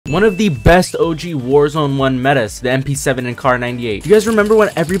One of the best OG Warzone 1 metas, the MP7 and Kar 98. You guys remember when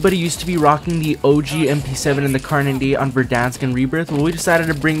everybody used to be rocking the OG MP7 and the Kar 98 on Verdansk and Rebirth? Well, we decided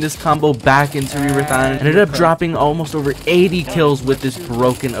to bring this combo back into Rebirth Island and ended up dropping almost over 80 kills with this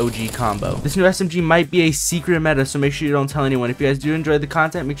broken OG combo. This new SMG might be a secret meta, so make sure you don't tell anyone. If you guys do enjoy the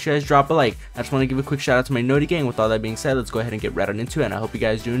content, make sure you guys drop a like. I just want to give a quick shout out to my Noti gang. With all that being said, let's go ahead and get right on into it, and I hope you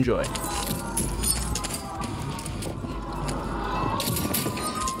guys do enjoy.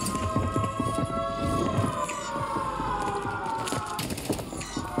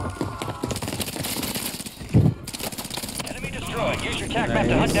 Use your tac map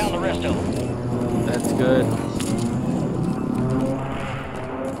to hunt down the rest of them. That's good.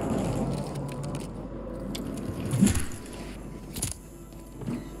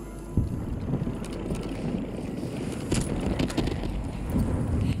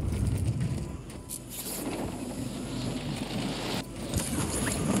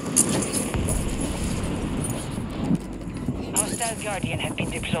 Hostile Guardian have been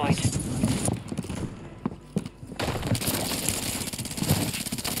deployed.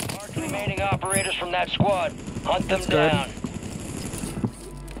 Remaining operators from that squad. Hunt them down.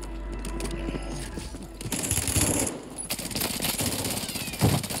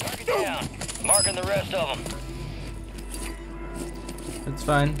 Target down. Marking the rest of them. It's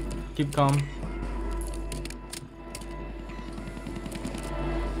fine. Keep calm.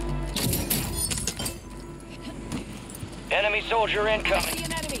 Enemy soldier incoming.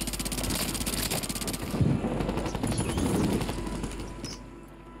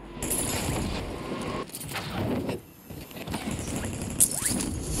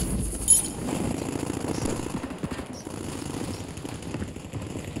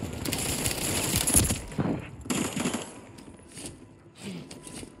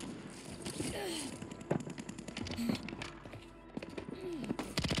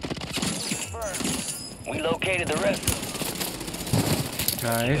 We located the rest.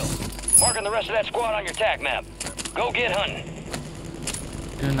 Nice. Marking the rest of that squad on your tac map. Go get hunting.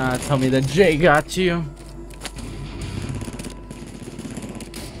 Do not tell me that Jay got you.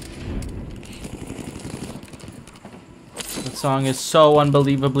 The song is so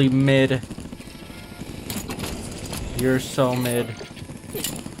unbelievably mid. You're so mid.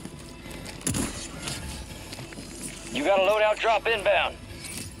 You got a loadout drop inbound.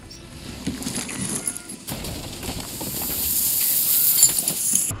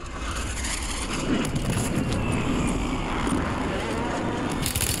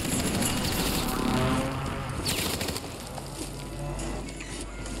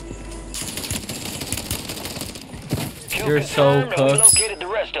 You're so cooked. We located the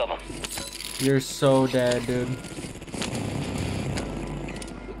rest of them. You're so dead, dude.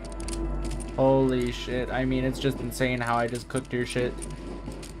 Holy shit. I mean, it's just insane how I just cooked your shit.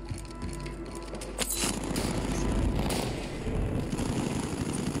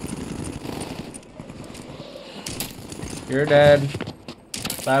 You're dead.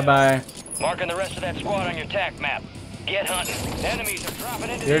 Bye-bye. Marking the rest of that squad on your tac map. Get hunting. Enemies are dropping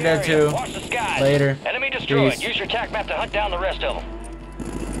into You're the dead area. too. Watch the skies. Later. Enemy destroyed. Peace. Use your tac map to hunt down the rest of them.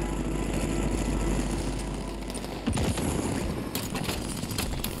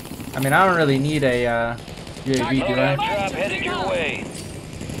 I mean, I don't really need a UAV, do Loadout I? drop headed your way.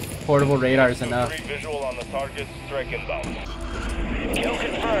 Portable radar is enough. Visual on the target, strike inbound. Kill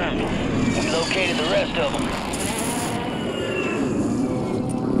confirmed. We located the rest of them.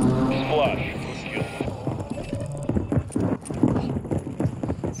 Splash. Kill.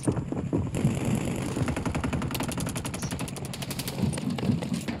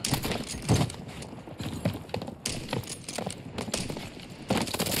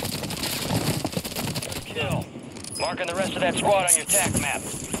 Kill. Marking the rest of that squad on your tac map.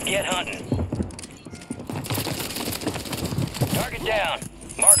 Get hunting. Target down.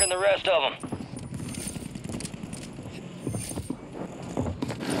 Marking the rest of them.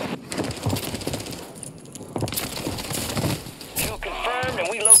 Kill confirmed, and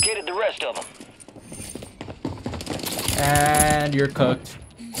we located the rest of them. And you're cooked.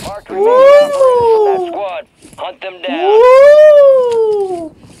 Mark remaining operators from that squad. Hunt them down.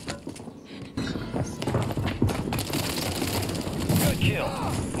 Woo! Good kill.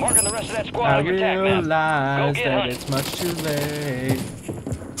 Marking the rest of that squad I on your tac map. Go realize get that hunting. it's much too late.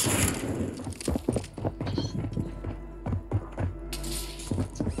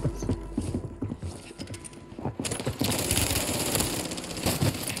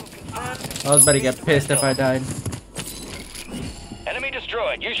 I was about to get pissed if I died. Enemy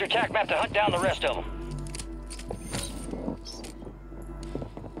destroyed. Use your tac map to hunt down the rest of them.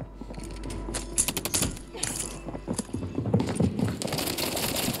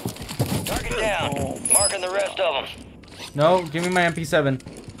 Target down. Marking the rest of them. No, give me my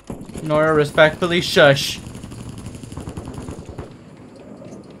MP7. Nora, respectfully shush.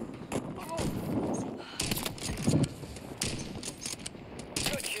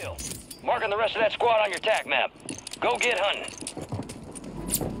 Good kill. Marking the rest of that squad on your attack map. Go get hunting.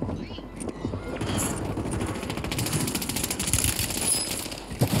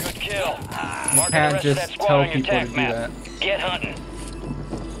 Good kill. You Marking the can't rest of that just squad tell on your people to attack do map. that. Get hunting.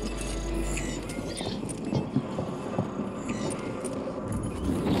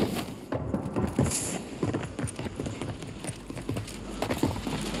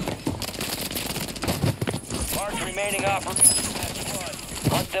 Mark remaining operators from that squad.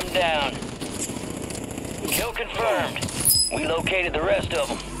 Hunt them down. Kill confirmed. We located the rest of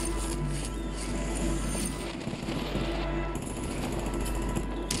them.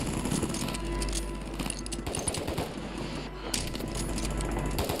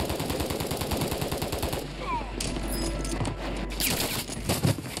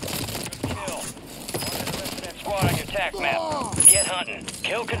 On your attack map. Get hunting.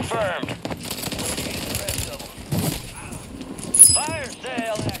 Kill confirmed. Fire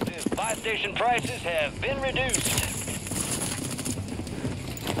sale active. Buy station prices have been reduced.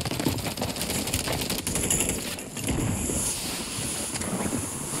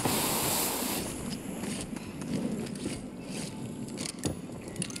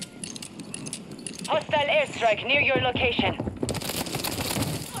 Hostile airstrike near your location.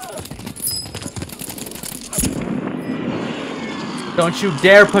 Don't you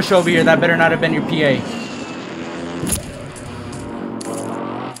dare push over here. That better not have been your PA.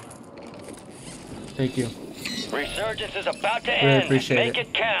 Thank you. Resurgence is about to Really end. appreciate Make it.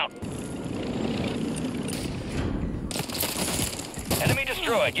 it count. Enemy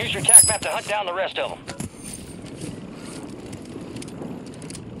destroyed. Use your attack map to hunt down the rest of them.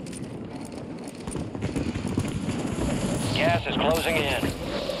 Gas is closing in.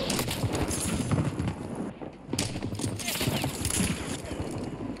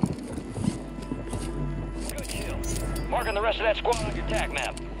 Good kill. Marking the rest of that squad on your attack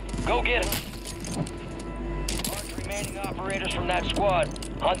map. Go get them. Mark the remaining operators from that squad.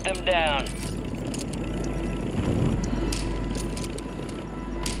 Hunt them down.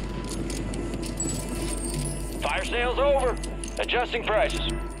 Fire sale's over. Adjusting prices.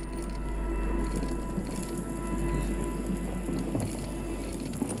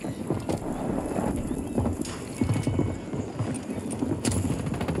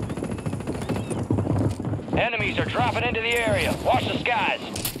 Enemies are dropping into the area. Watch the skies.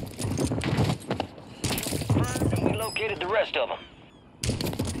 And we located the rest of them.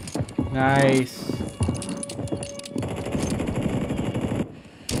 Nice.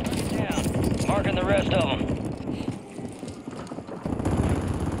 Down. Marking the rest of them.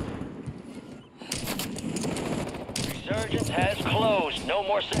 Resurgence has closed. No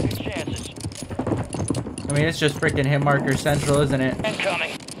more second chances. I mean, it's just freaking hit marker central, isn't it?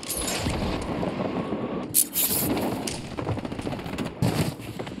 Incoming.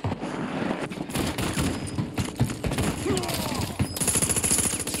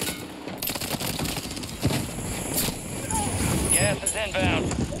 Gas is inbound.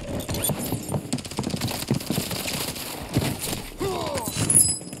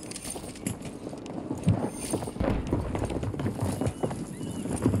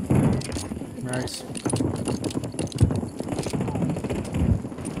 Nice.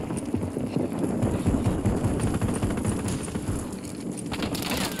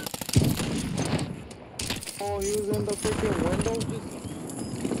 Oh, he was in the freaking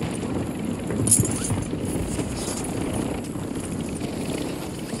window.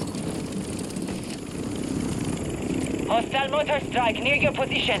 Hostile motor strike near your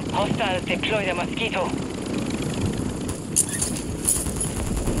position. Hostiles deploy the mosquito.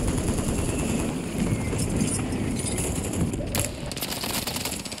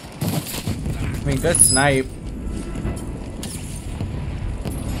 I mean, good snipe.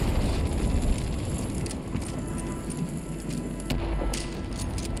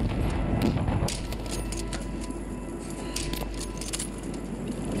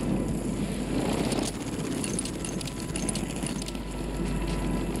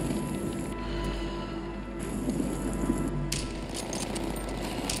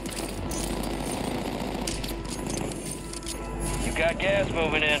 You got gas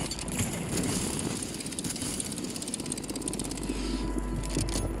moving in.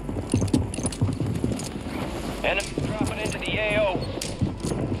 Enemy dropping into the AO.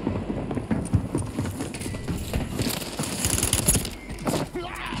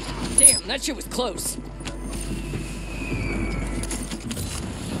 Damn, that shit was close.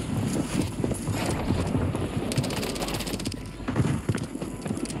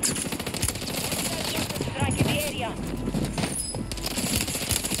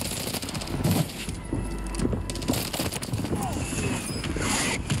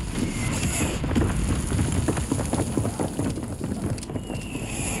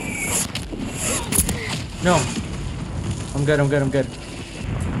 No. I'm good, I'm good, I'm good.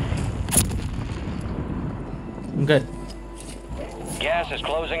 I'm good. Gas is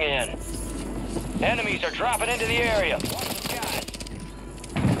closing in. Enemies are dropping into the area. Watch the skies.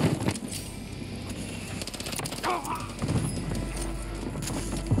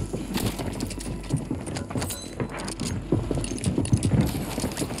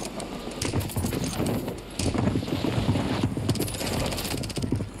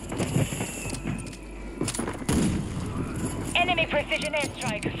 Enemy precision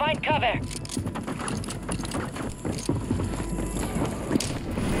airstrike. Find cover.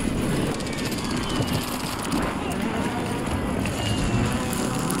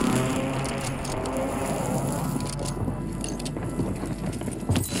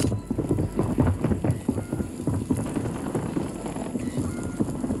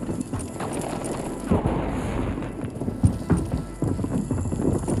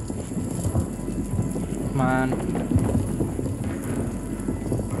 Come on.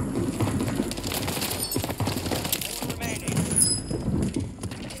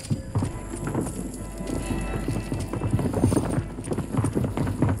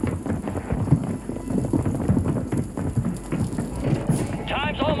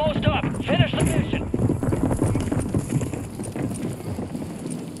 Time's almost up. Finish the mission.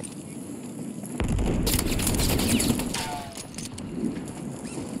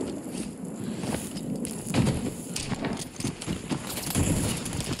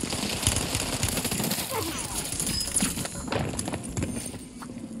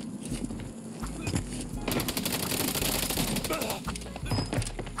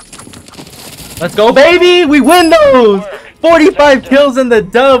 Let's go, baby! We win those! 45 kills in the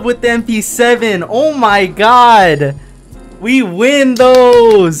dub with the MP7. Oh my god! We win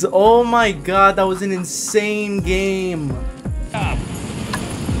those! Oh my god, that was an insane game.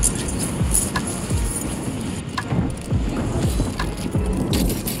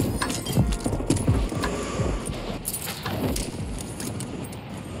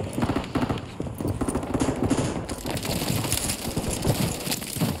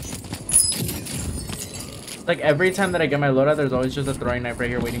 Like every time that I get my loadout, there's always just a throwing knife right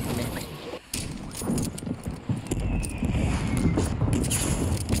here waiting for me.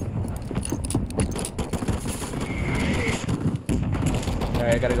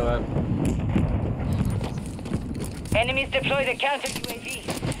 Alright, I gotta go up. Enemies deploy the counter UAV.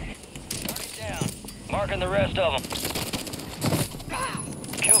 Target down. Marking the rest of them.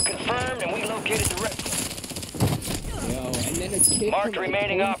 Kill confirmed, and we located the rest. Yo, and then a kick. Marked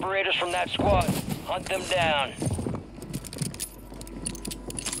remaining operators from that squad. Hunt them down.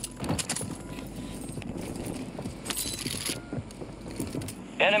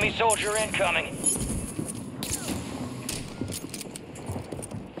 Enemy soldier incoming.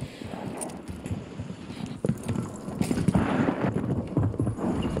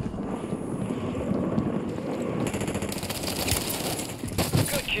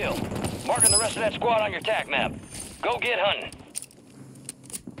 Good kill. Marking the rest of that squad on your tac map. Go get hunting.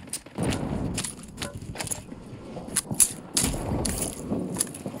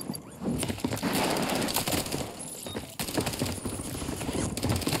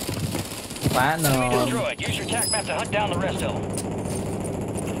 Enemy Platinum. destroyed. Use your tac map to hunt down the rest of them.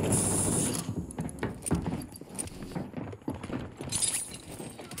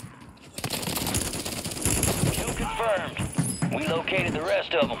 Kill confirmed. We located the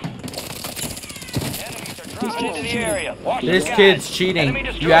rest of them. Enemies are dropping into the area. Watch This the skies. kid's cheating. Enemy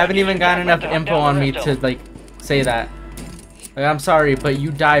destroyed. You haven't Use even your got tac enough map to hunt info down on the me rest to of them. like say that. Like, I'm sorry, but you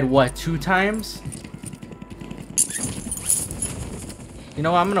died what, 2 times? You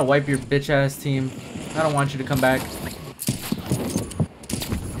know what? I'm gonna wipe your bitch ass team. I don't want you to come back.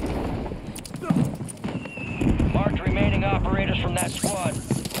 Marked remaining operators from that squad.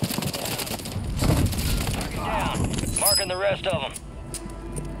 Target down. Marking the rest of them.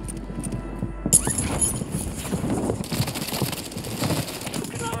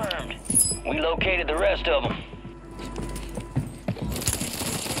 Confirmed. We located the rest of them.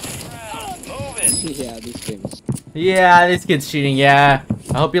 Move it. Yeah, this game is. Yeah, this kid's cheating. Yeah.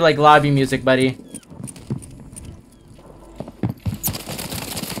 I hope you like lobby music, buddy.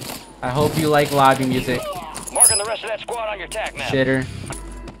 I hope you like lobby music. Marking the rest of that squad on your tac map. Shitter.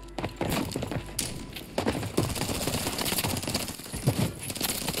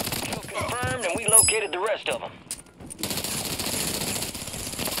 Kill confirmed, and we located the rest of them.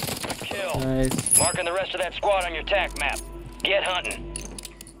 Good kill. Nice. Marking the rest of that squad on your tac map. Get hunting.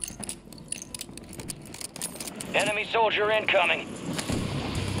 Enemy soldier incoming.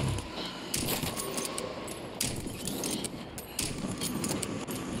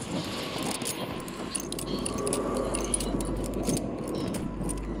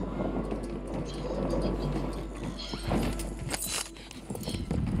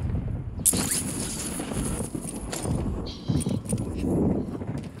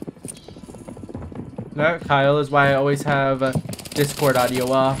 Kyle is why I always have Discord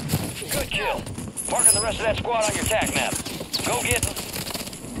audio off. Good kill. Marking the rest of that squad on your attack map. Go get them.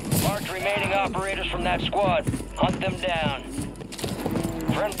 Mark the remaining operators from that squad. Hunt them down.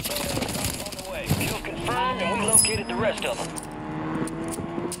 Friend on the way. Kill confirmed, and we located the rest of them.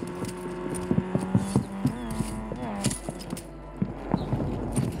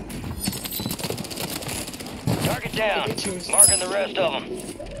 Target down. Marking the rest of them.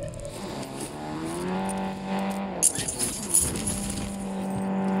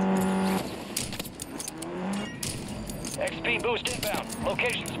 XP boost inbound.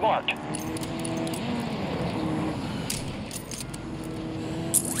 Location's marked. Come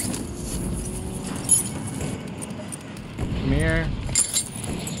here.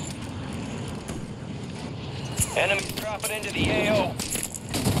 Enemy dropping into the AO.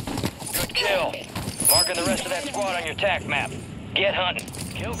 Good kill. Marking the rest of that squad on your attack map. Get hunting.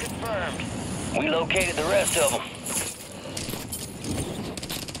 Kill confirmed. We located the rest of them.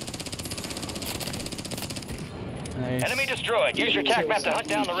 Nice. Enemy destroyed. Use your attack map to hunt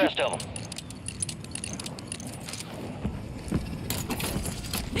down the rest of them.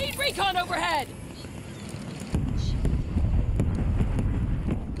 Need recon overhead!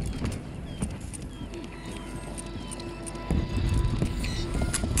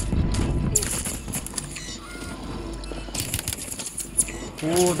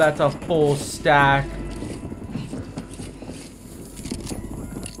 Ooh, that's a full stack.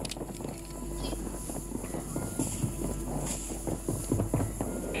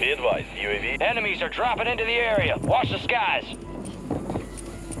 Be advised, UAV. Enemies are dropping into the area. Watch the skies.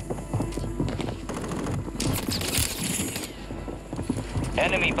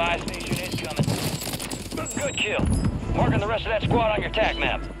 Enemy buy station incoming. Good kill. Marking the rest of that squad on your attack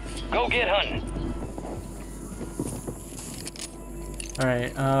map. Go get hunting.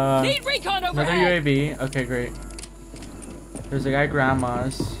 Alright, Need recon another overhead! UAV. Okay, great. There's a guy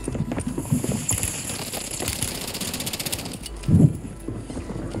grandma's.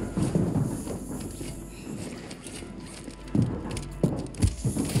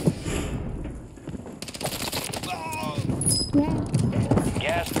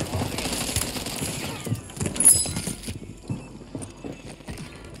 Gas.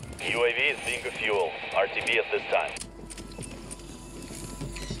 UAV is being fuel. RTB at this time.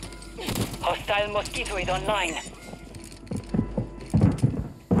 Hostile Mosquito is online.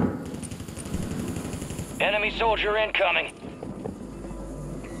 Enemy soldier incoming.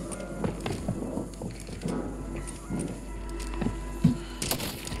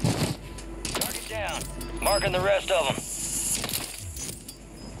 Target down. Marking the rest of them.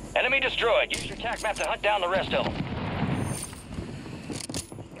 Enemy destroyed. Use your attack map to hunt down the rest of them.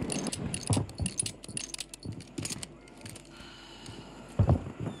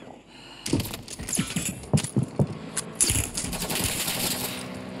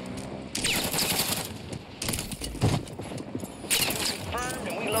 Confirmed,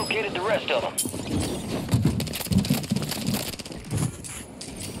 and we located the rest of them.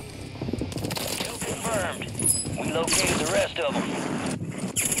 Kill confirmed. We located the rest of them.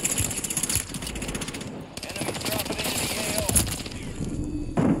 Enemies dropping into the AO.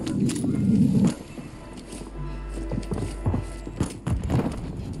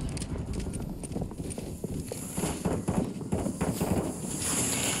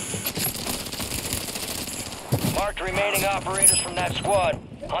 Marked remaining operators from that squad.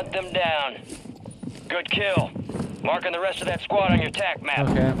 Hunt them down. Good kill. Marking the rest of that squad on your attack map.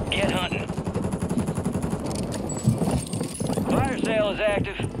 Okay. Get hunting. Fire sale is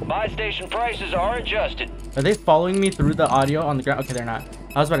active. Buy station prices are adjusted. Are they following me through the audio on the ground? Okay, they're not.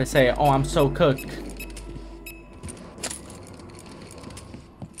 I was about to say, oh, I'm so cooked.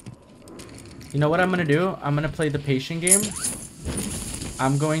 You know what I'm gonna do? I'm gonna play the patient game.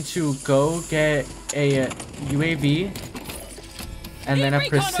 I'm going to go get a UAV and then a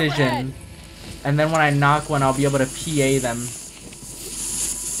precision. And then when I knock one, I'll be able to PA them.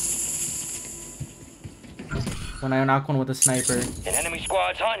 When I knock one with a sniper. An enemy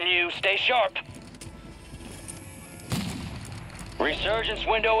squad's hunting you. Stay sharp. Resurgence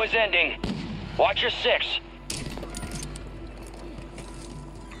window is ending. Watch your 6.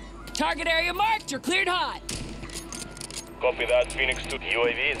 Target area marked, you're cleared hot. Copy that, Phoenix 2.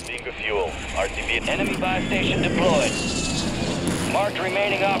 UAV is being fuel. RTB. Enemy buy station deployed. Marked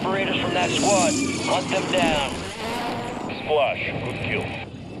remaining operators from that squad. Hunt them down. Splash. Good kill.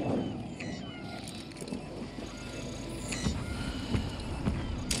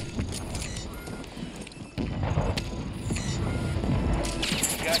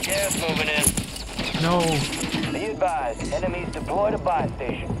 Got gas moving in. No. Be advised, enemies deployed a buy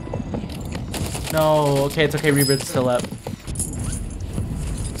station. No, okay, it's okay. Rebirth's still up.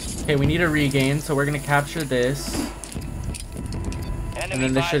 Okay, we need a regain, so we're gonna capture this. And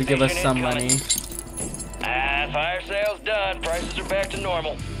then this should give us some money. Fire sale's done. Prices are back to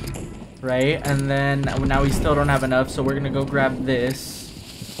normal. Right, and then now we still don't have enough, so we're gonna go grab this.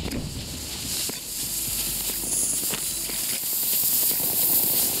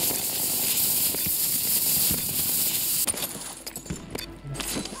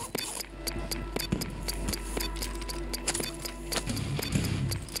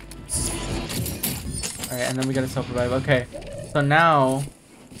 Alright, and then we gotta self-revive. Okay, so now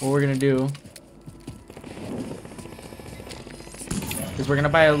what we're gonna do is we're gonna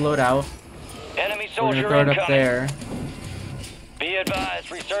buy a loadout. Enemy We're soldier gonna throw it up incoming. there. Be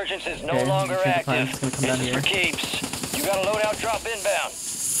advised, resurgence is no Okay, longer let's take the climb. active. It's gonna come This down is for here. keeps. You got a loadout drop inbound.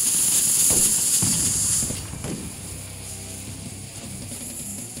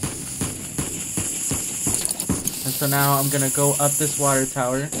 And so now I'm gonna go up this water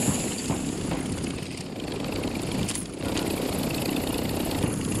tower.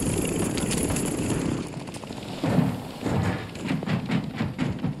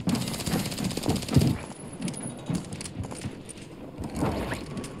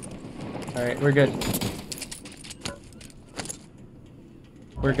 Alright, we're good.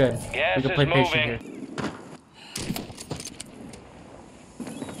 We're good. Gas We can is play patient moving. here.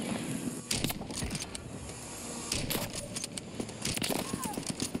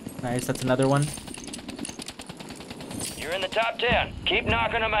 Nice, that's another one. You're in the top 10. Keep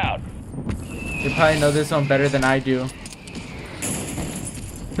knocking them out. You probably know this one better than I do,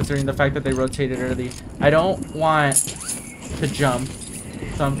 considering the fact that they rotated early. I don't want to jump,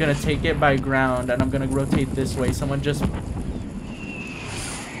 so I'm gonna take it by ground and I'm gonna rotate this way. Someone just...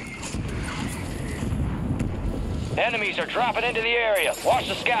 Enemies are dropping into the area. Watch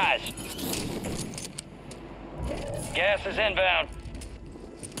the skies. Gas is inbound.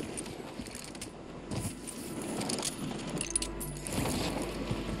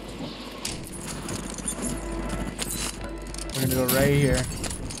 We're gonna go right here.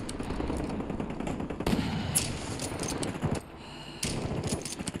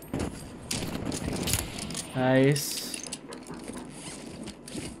 Nice.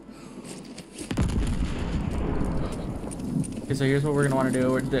 Okay, so here's what we're gonna want to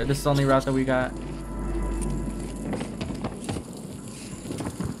do. This is the only route that we got.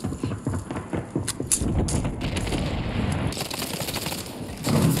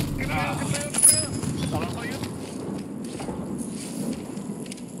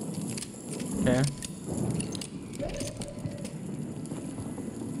 Okay.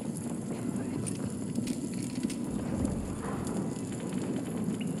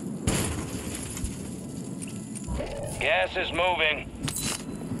 Gas is moving.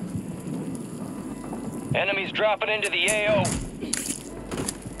 Enemies dropping into the AO.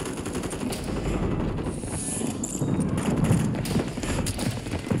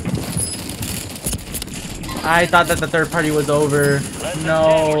 I thought that the third party was over.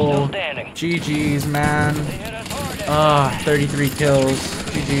 No. GG's, man. Ah, 33 kills.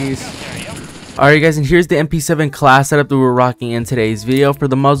 GG's. Alright guys, and here's the MP7 class setup that we're rocking in today's video. For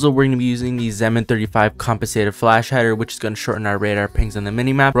the muzzle, we're going to be using the Zeman 35 compensated flash hider, which is going to shorten our radar pings on the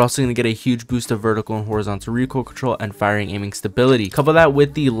minimap. We're also going to get a huge boost of vertical and horizontal recoil control and firing aiming stability. Couple that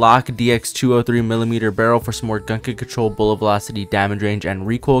with the Lock DX 203mm barrel for some more gun kick control, bullet velocity, damage range, and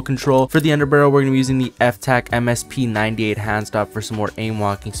recoil control. For the underbarrel, we're going to be using the FTAC MSP 98 hand stop for some more aim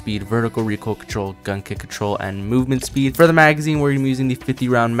walking speed, vertical recoil control, gun kick control, and movement speed. For the magazine, we're going to be using the 50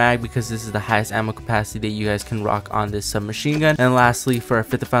 round mag because this is the highest ammo capacity that you guys can rock on this submachine gun. And lastly, for our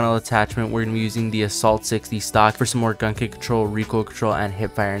fifth and final attachment, we're going to be using the Assault 60 stock for some more gun kick control, recoil control, and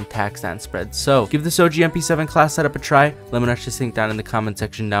hip fire and tac stand spread. So give this OG MP7 class setup a try. Let me know what you think down in the comment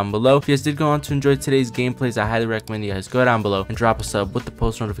section down below. If you guys did go on to enjoy today's gameplays, I highly recommend you guys go down below and drop a sub with the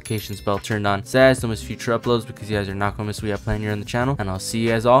post notifications bell turned on, so you guys don't miss future uploads, because you guys are not going to miss what we have planned here on the channel. And I'll see you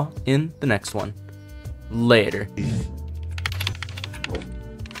guys all in the next one. Later.